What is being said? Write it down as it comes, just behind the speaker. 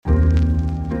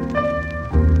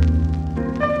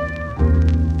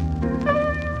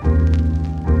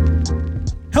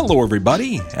Hello,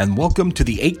 everybody, and welcome to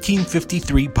the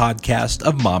 1853 podcast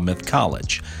of Monmouth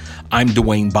College. I'm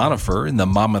Dwayne Bonifer in the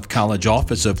Monmouth College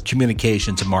Office of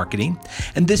Communications and Marketing,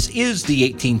 and this is the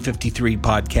 1853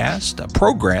 podcast, a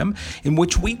program in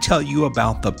which we tell you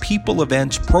about the people,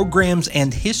 events, programs,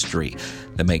 and history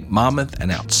that make Monmouth an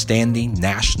outstanding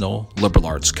national liberal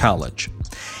arts college.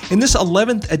 In this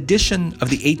 11th edition of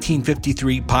the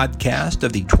 1853 podcast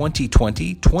of the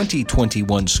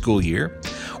 2020-2021 school year,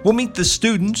 we'll meet the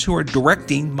students who are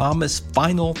directing Monmouth's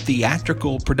final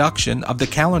theatrical production of the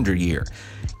calendar year.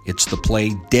 It's the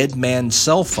play Dead Man's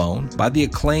Cell Phone by the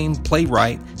acclaimed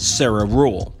playwright Sarah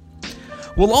Ruhl.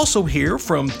 We'll also hear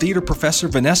from theater professor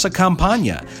Vanessa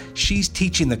Campagna. She's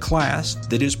teaching the class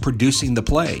that is producing the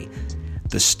play.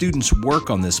 The students' work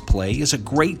on this play is a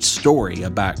great story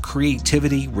about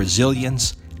creativity,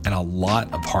 resilience, and a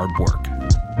lot of hard work.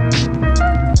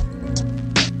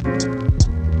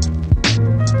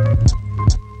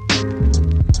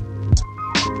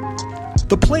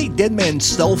 The play Dead Man's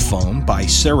Cell Phone by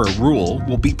Sarah Ruhl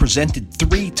will be presented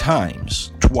 3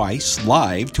 times, twice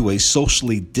live to a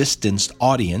socially distanced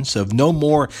audience of no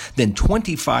more than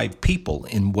 25 people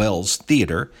in Wells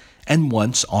Theater, and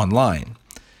once online.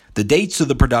 The dates of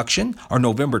the production are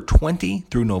November 20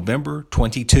 through November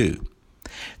 22.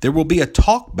 There will be a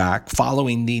talkback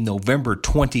following the November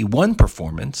 21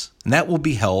 performance, and that will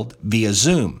be held via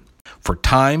Zoom. For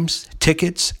times,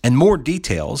 tickets, and more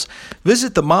details,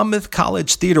 visit the Monmouth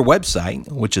College Theater website,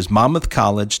 which is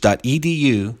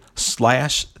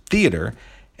monmouthcollege.edu/theater,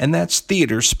 and that's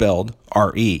theater spelled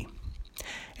R-E.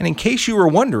 And in case you were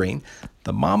wondering,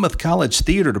 the Monmouth College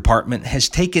Theater Department has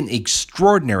taken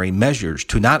extraordinary measures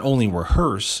to not only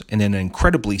rehearse in an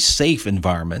incredibly safe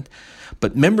environment,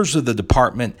 but members of the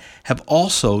department have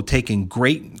also taken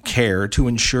great care to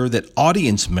ensure that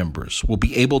audience members will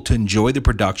be able to enjoy the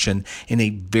production in a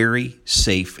very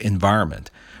safe environment.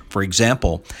 For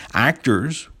example,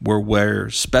 actors will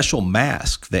wear special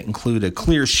masks that include a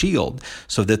clear shield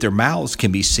so that their mouths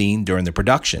can be seen during the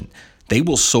production. They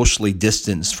will socially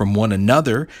distance from one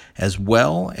another as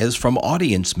well as from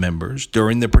audience members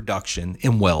during the production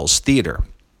in Wells Theater.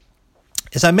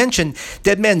 As I mentioned,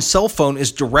 Dead Man's Cell Phone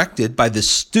is directed by the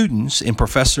students in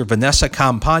Professor Vanessa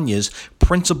Campagna's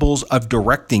Principles of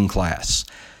Directing class.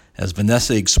 As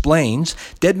Vanessa explains,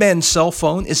 Dead Man's Cell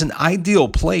Phone is an ideal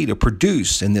play to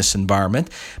produce in this environment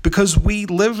because we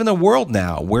live in a world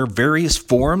now where various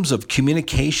forms of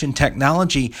communication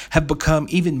technology have become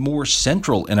even more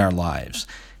central in our lives.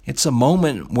 It's a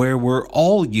moment where we're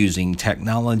all using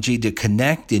technology to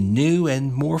connect in new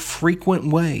and more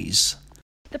frequent ways.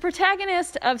 The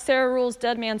protagonist of Sarah Ruhl's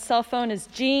Dead Man's Cell Phone is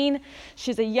Jean.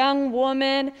 She's a young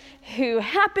woman who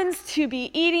happens to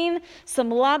be eating some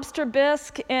lobster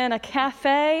bisque in a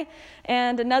cafe,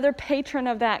 and another patron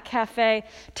of that cafe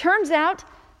turns out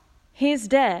he's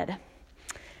dead.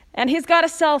 And he's got a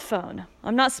cell phone.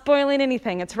 I'm not spoiling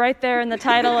anything. It's right there in the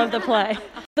title of the play.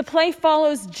 The play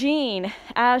follows Jean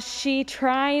as she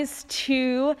tries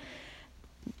to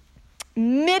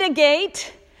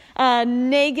mitigate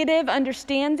negative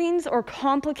understandings or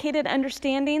complicated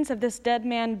understandings of this dead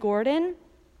man, Gordon.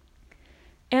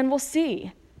 And we'll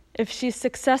see if she's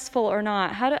successful or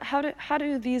not. How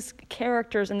do these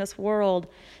characters in this world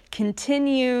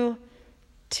continue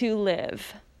to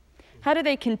live? How do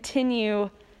they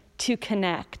continue to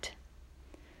connect,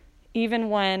 even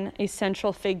when a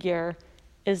central figure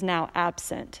is now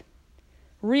absent?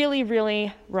 Really,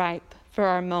 really ripe for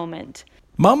our moment.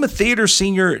 Monmouth Theater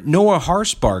senior Noah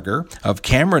Harshbarger of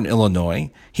Cameron,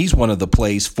 Illinois, he's one of the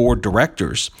play's 4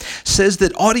 directors, says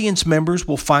that audience members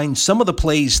will find some of the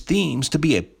play's themes to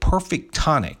be a perfect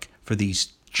tonic for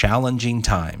these challenging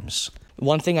times.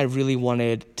 One thing I really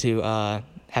wanted to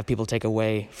have people take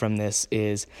away from this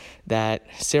is that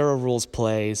Sarah Ruhl's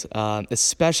plays,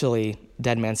 especially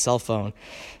Dead Man's Cell Phone,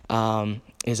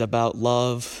 is about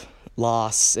love,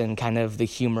 loss, and kind of the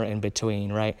humor in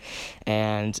between, right?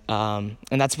 And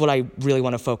that's what I really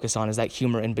want to focus on, is that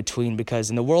humor in between, because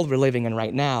in the world we're living in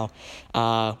right now,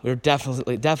 we're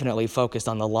definitely focused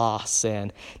on the loss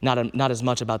and not as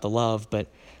much about the love, but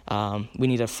we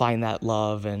need to find that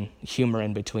love and humor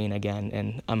in between again.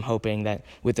 And I'm hoping that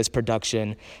with this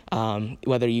production,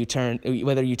 whether you tune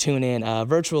in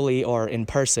virtually or in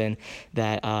person,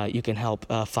 that you can help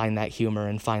find that humor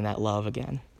and find that love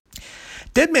again.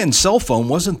 Dead Man's Cell Phone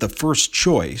wasn't the first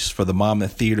choice for the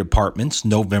Monmouth Theater Department's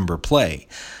November play.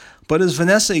 But as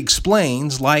Vanessa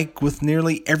explains, like with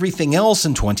nearly everything else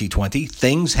in 2020,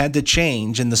 things had to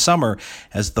change in the summer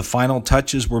as the final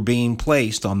touches were being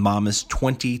placed on Monmouth's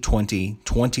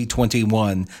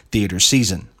 2020-2021 theater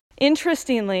season.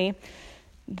 Interestingly,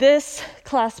 This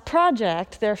class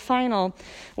project, their final,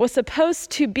 was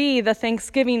supposed to be the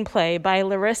Thanksgiving play by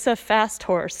Larissa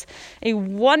Fasthorse, a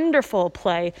wonderful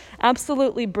play,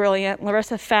 absolutely brilliant.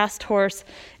 Larissa Fasthorse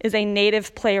is a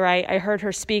native playwright. I heard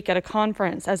her speak at a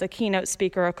conference as a keynote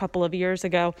speaker a couple of years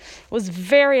ago. Was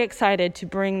very excited to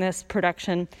bring this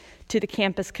production to the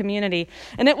campus community.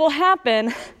 And it will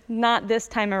happen, not this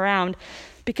time around,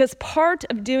 because part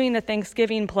of doing the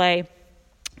Thanksgiving play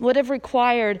would have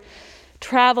required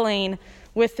traveling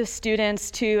with the students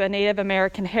to a Native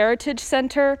American Heritage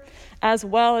Center, as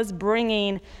well as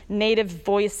bringing Native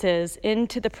voices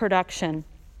into the production,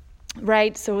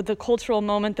 right? So the cultural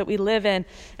moment that we live in,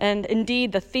 and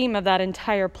indeed the theme of that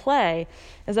entire play,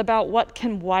 is about what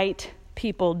can white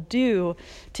people do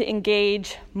to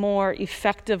engage more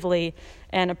effectively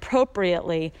and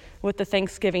appropriately with the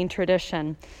Thanksgiving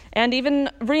tradition, and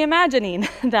even reimagining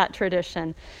that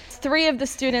tradition. 3 of the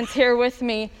students here with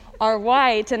me are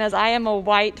white, and as I am a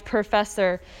white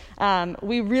professor,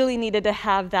 we really needed to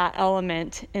have that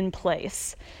element in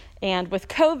place. And with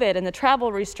COVID and the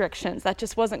travel restrictions, that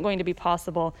just wasn't going to be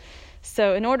possible.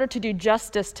 So in order to do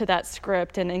justice to that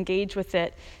script and engage with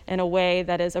it in a way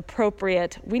that is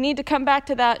appropriate, we need to come back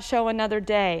to that show another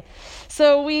day.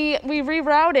 So we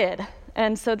rerouted.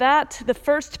 And so the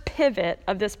first pivot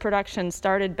of this production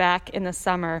started back in the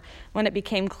summer when it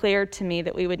became clear to me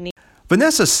that we would need.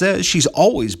 Vanessa says she's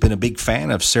always been a big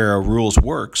fan of Sarah Ruhl's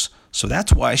works, so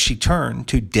that's why she turned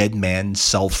to Dead Man's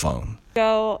Cell Phone.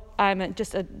 I'm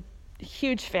just a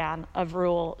huge fan of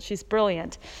Ruhl. She's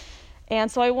brilliant. And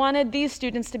so I wanted these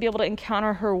students to be able to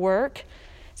encounter her work.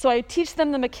 So I teach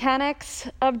them the mechanics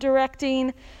of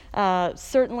directing,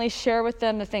 certainly share with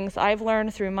them the things I've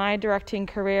learned through my directing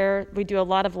career. We do a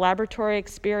lot of laboratory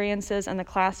experiences in the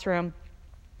classroom.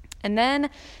 And then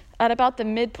at about the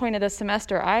midpoint of the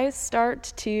semester, I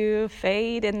start to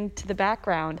fade into the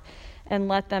background and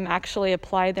let them actually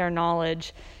apply their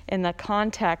knowledge in the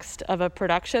context of a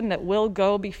production that will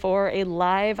go before a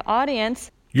live audience.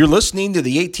 You're listening to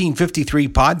the 1853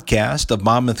 podcast of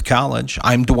Monmouth College.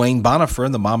 I'm Dwayne Bonifer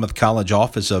in the Monmouth College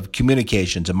Office of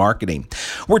Communications and Marketing.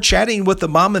 We're chatting with the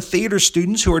Monmouth Theater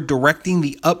students who are directing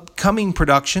the upcoming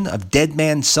production of Dead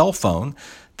Man's Cell Phone.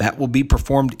 That will be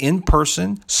performed in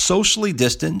person, socially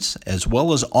distanced, as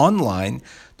well as online,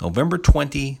 November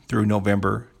 20 through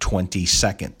November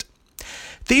 22nd.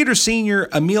 Theater senior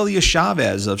Amelia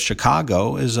Chavez of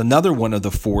Chicago is another one of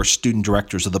the 4 student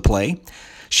directors of the play.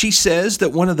 She says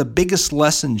that one of the biggest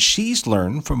lessons she's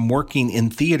learned from working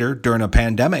in theater during a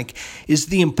pandemic is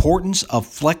the importance of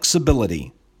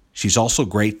flexibility. She's also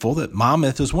grateful that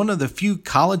Monmouth is one of the few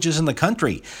colleges in the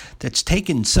country that's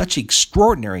taken such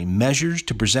extraordinary measures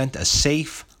to present a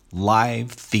safe,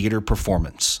 live theater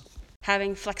performance.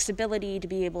 Having flexibility to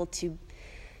be able to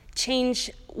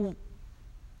change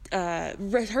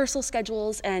rehearsal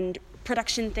schedules and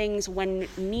production things when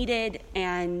needed,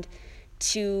 and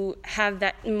to have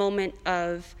that moment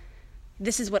of,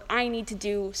 this is what I need to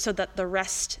do so that the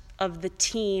rest of the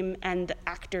team and the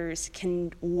actors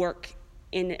can work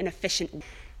in an efficient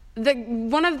way.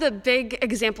 One of the big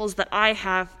examples that I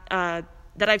have,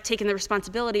 that I've taken the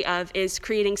responsibility of, is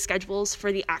creating schedules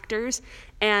for the actors.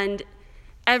 And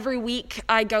every week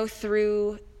I go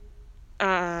through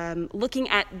looking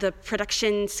at the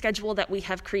production schedule that we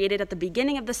have created at the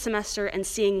beginning of the semester and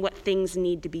seeing what things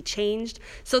need to be changed.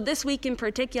 So this week in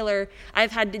particular,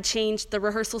 I've had to change the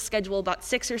rehearsal schedule about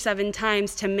 6 or 7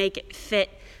 times to make it fit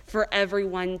for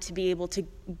everyone to be able to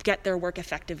get their work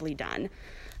effectively done.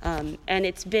 And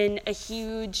it's been a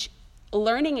huge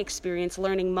learning experience,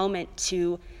 learning moment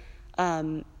to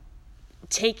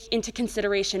take into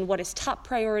consideration what is top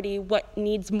priority, what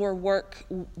needs more work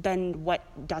than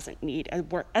what doesn't need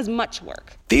as much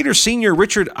work. Theater senior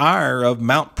Richard Eyre of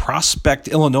Mount Prospect,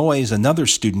 Illinois is another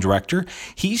student director.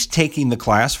 He's taking the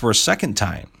class for a second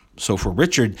time. So for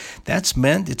Richard, that's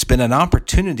meant it's been an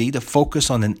opportunity to focus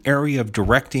on an area of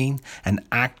directing an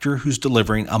actor who's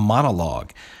delivering a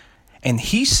monologue. And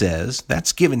he says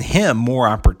that's given him more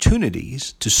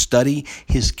opportunities to study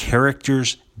his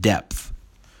character's depth.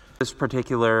 This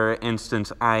particular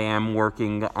instance, I am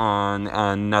working on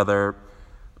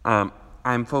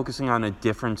I'm focusing on a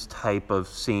different type of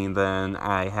scene than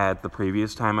I had the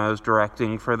previous time I was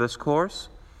directing for this course,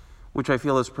 which I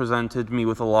feel has presented me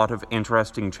with a lot of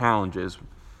interesting challenges.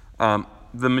 The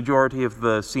majority of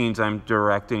the scenes I'm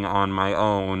directing on my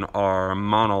own are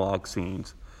monologue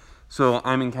scenes. So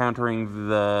I'm encountering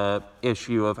the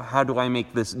issue of how do I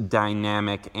make this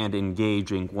dynamic and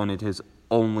engaging when it is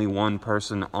only one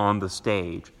person on the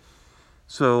stage.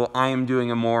 So I am doing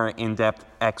a more in-depth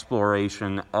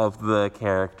exploration of the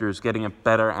characters, getting a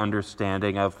better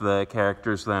understanding of the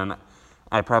characters than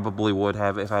I probably would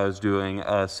have if I was doing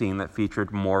a scene that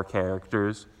featured more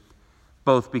characters,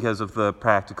 both because of the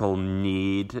practical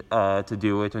need to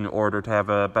do it in order to have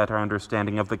a better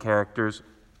understanding of the characters,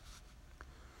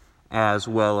 as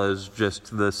well as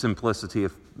just the simplicity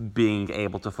of being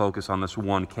able to focus on this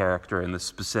one character in this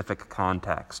specific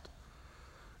context.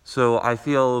 So I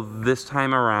feel this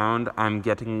time around I'm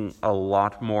getting a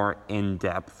lot more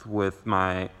in-depth with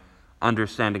my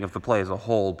understanding of the play as a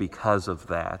whole because of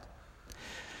that.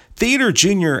 Theater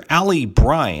junior Allie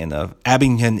Bryan of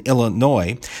Abington,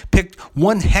 Illinois, picked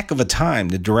one heck of a time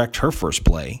to direct her first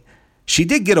play. She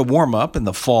did get a warm-up in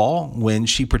the fall when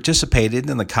she participated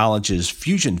in the college's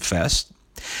Fusion Fest.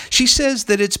 She says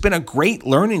that it's been a great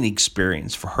learning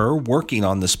experience for her working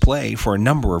on this play for a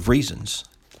number of reasons.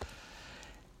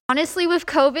 Honestly, with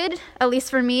COVID, at least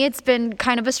for me, it's been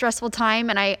kind of a stressful time,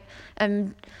 and I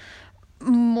am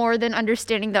more than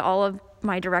understanding that all of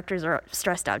my directors are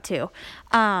stressed out too.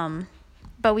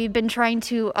 But we've been trying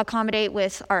to accommodate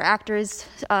with our actors,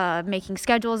 making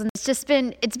schedules, and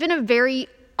it's been a very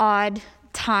odd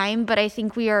time, but I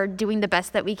think we are doing the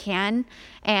best that we can,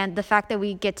 and the fact that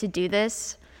we get to do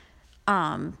this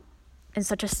in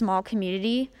such a small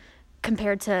community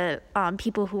compared to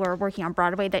people who are working on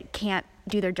Broadway that can't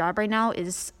do their job right now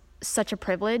is such a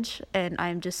privilege, and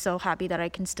I'm just so happy that I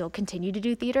can still continue to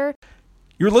do theater.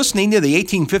 You're listening to the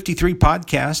 1853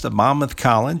 podcast of Monmouth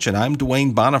College, and I'm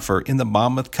Dwayne Bonifer in the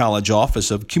Monmouth College Office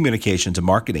of Communications and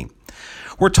Marketing.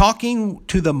 We're talking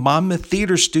to the Monmouth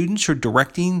Theater students who are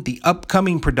directing the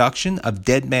upcoming production of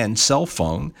Dead Man's Cell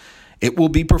Phone. It will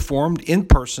be performed in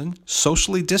person,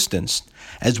 socially distanced,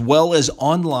 as well as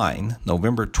online,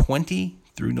 November 20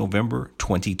 through November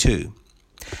 22.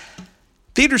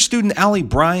 Theater student Allie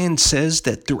Bryan says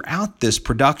that throughout this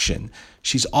production,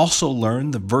 she's also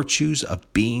learned the virtues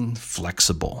of being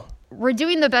flexible. We're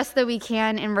doing the best that we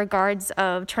can in regards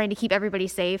of trying to keep everybody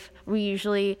safe. We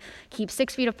usually keep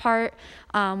 6 feet apart.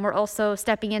 We're also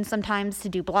stepping in sometimes to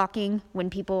do blocking when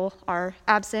people are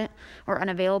absent or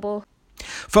unavailable.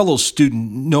 Fellow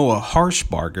student Noah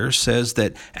Harshbarger says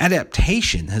that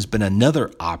adaptation has been another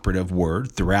operative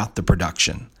word throughout the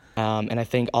production. And I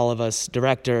think all of us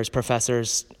directors,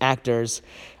 professors, actors,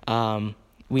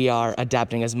 we are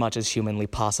adapting as much as humanly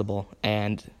possible.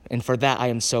 And for that, I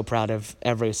am so proud of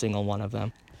every single one of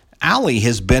them. Allie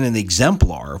has been an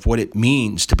exemplar of what it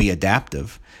means to be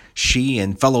adaptive. She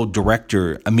and fellow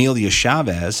director Amelia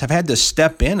Chavez have had to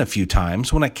step in a few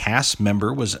times when a cast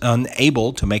member was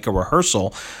unable to make a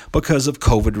rehearsal because of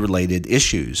COVID-related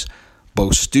issues.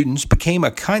 Both students became a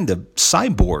kind of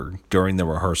cyborg during the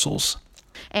rehearsals.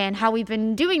 And how we've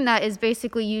been doing that is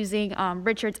basically using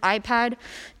Richard's iPad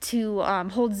to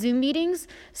hold Zoom meetings.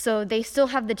 So they still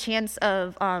have the chance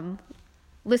of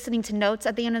listening to notes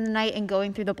at the end of the night and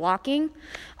going through the blocking.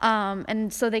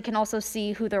 And so they can also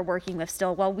see who they're working with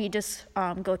still while we just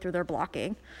go through their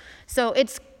blocking. So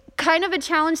it's kind of a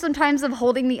challenge sometimes of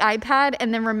holding the iPad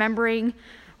and then remembering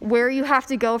where you have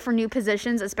to go for new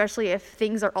positions, especially if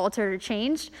things are altered or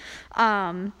changed.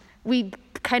 We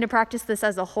kind of practiced this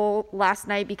as a whole last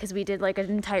night because we did like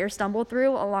an entire stumble through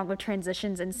along with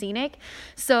transitions and scenic.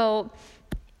 So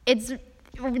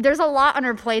there's a lot on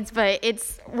our plates, but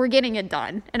we're getting it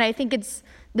done. And I think it's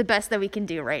the best that we can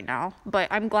do right now. But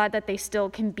I'm glad that they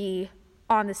still can be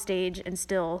on the stage and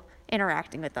still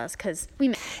interacting with us because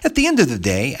we. At the end of the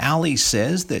day, Allie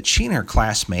says that she and her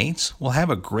classmates will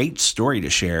have a great story to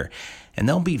share, and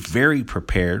they'll be very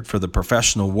prepared for the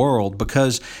professional world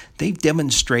because they've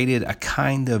demonstrated a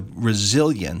kind of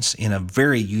resilience in a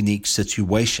very unique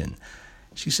situation.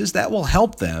 She says that will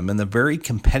help them in the very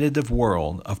competitive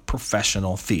world of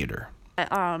professional theater.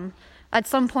 At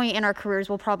some point in our careers,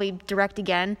 we'll probably direct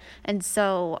again. And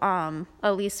so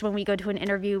at least when we go to an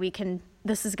interview,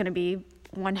 this is going to be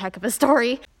one heck of a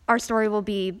story. Our story will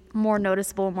be more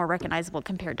noticeable, more recognizable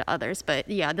compared to others. But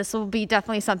yeah, this will be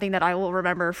definitely something that I will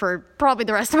remember for probably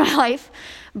the rest of my life.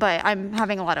 But I'm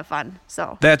having a lot of fun.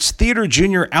 So that's theater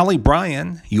junior Allie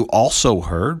Bryan. You also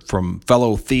heard from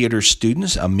fellow theater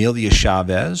students Amelia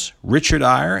Chavez, Richard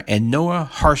Eyre, and Noah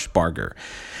Harshbarger.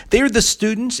 They are the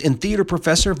students in theater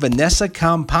professor Vanessa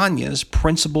Campagna's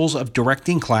Principles of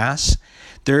Directing class.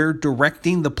 They're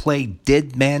directing the play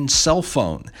Dead Man's Cell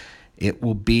Phone. It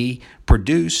will be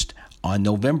produced on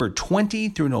November 20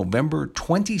 through November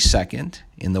 22nd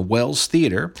in the Wells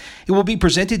Theater. It will be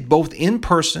presented both in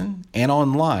person and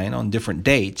online on different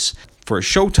dates. For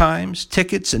showtimes,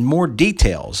 tickets, and more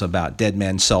details about Dead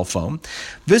Man's Cell Phone,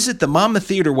 visit the Monmouth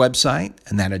Theater website,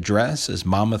 and that address is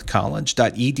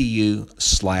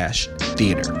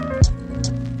monmouthcollege.edu/theater.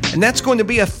 And that's going to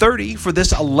be a 30 for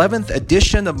this 11th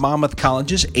edition of Monmouth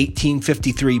College's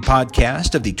 1853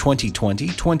 podcast of the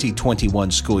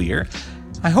 2020-2021 school year.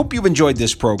 I hope you've enjoyed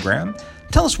this program.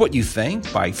 Tell us what you think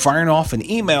by firing off an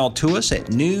email to us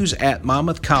at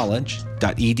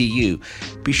news@monmouthcollege.edu.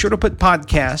 Be sure to put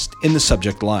podcast in the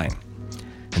subject line.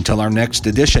 Until our next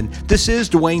edition, this is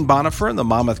Dwayne Bonifer in the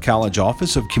Monmouth College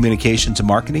Office of Communications and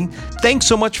Marketing. Thanks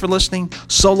so much for listening.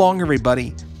 So long,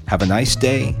 everybody. Have a nice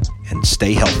day and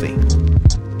stay healthy.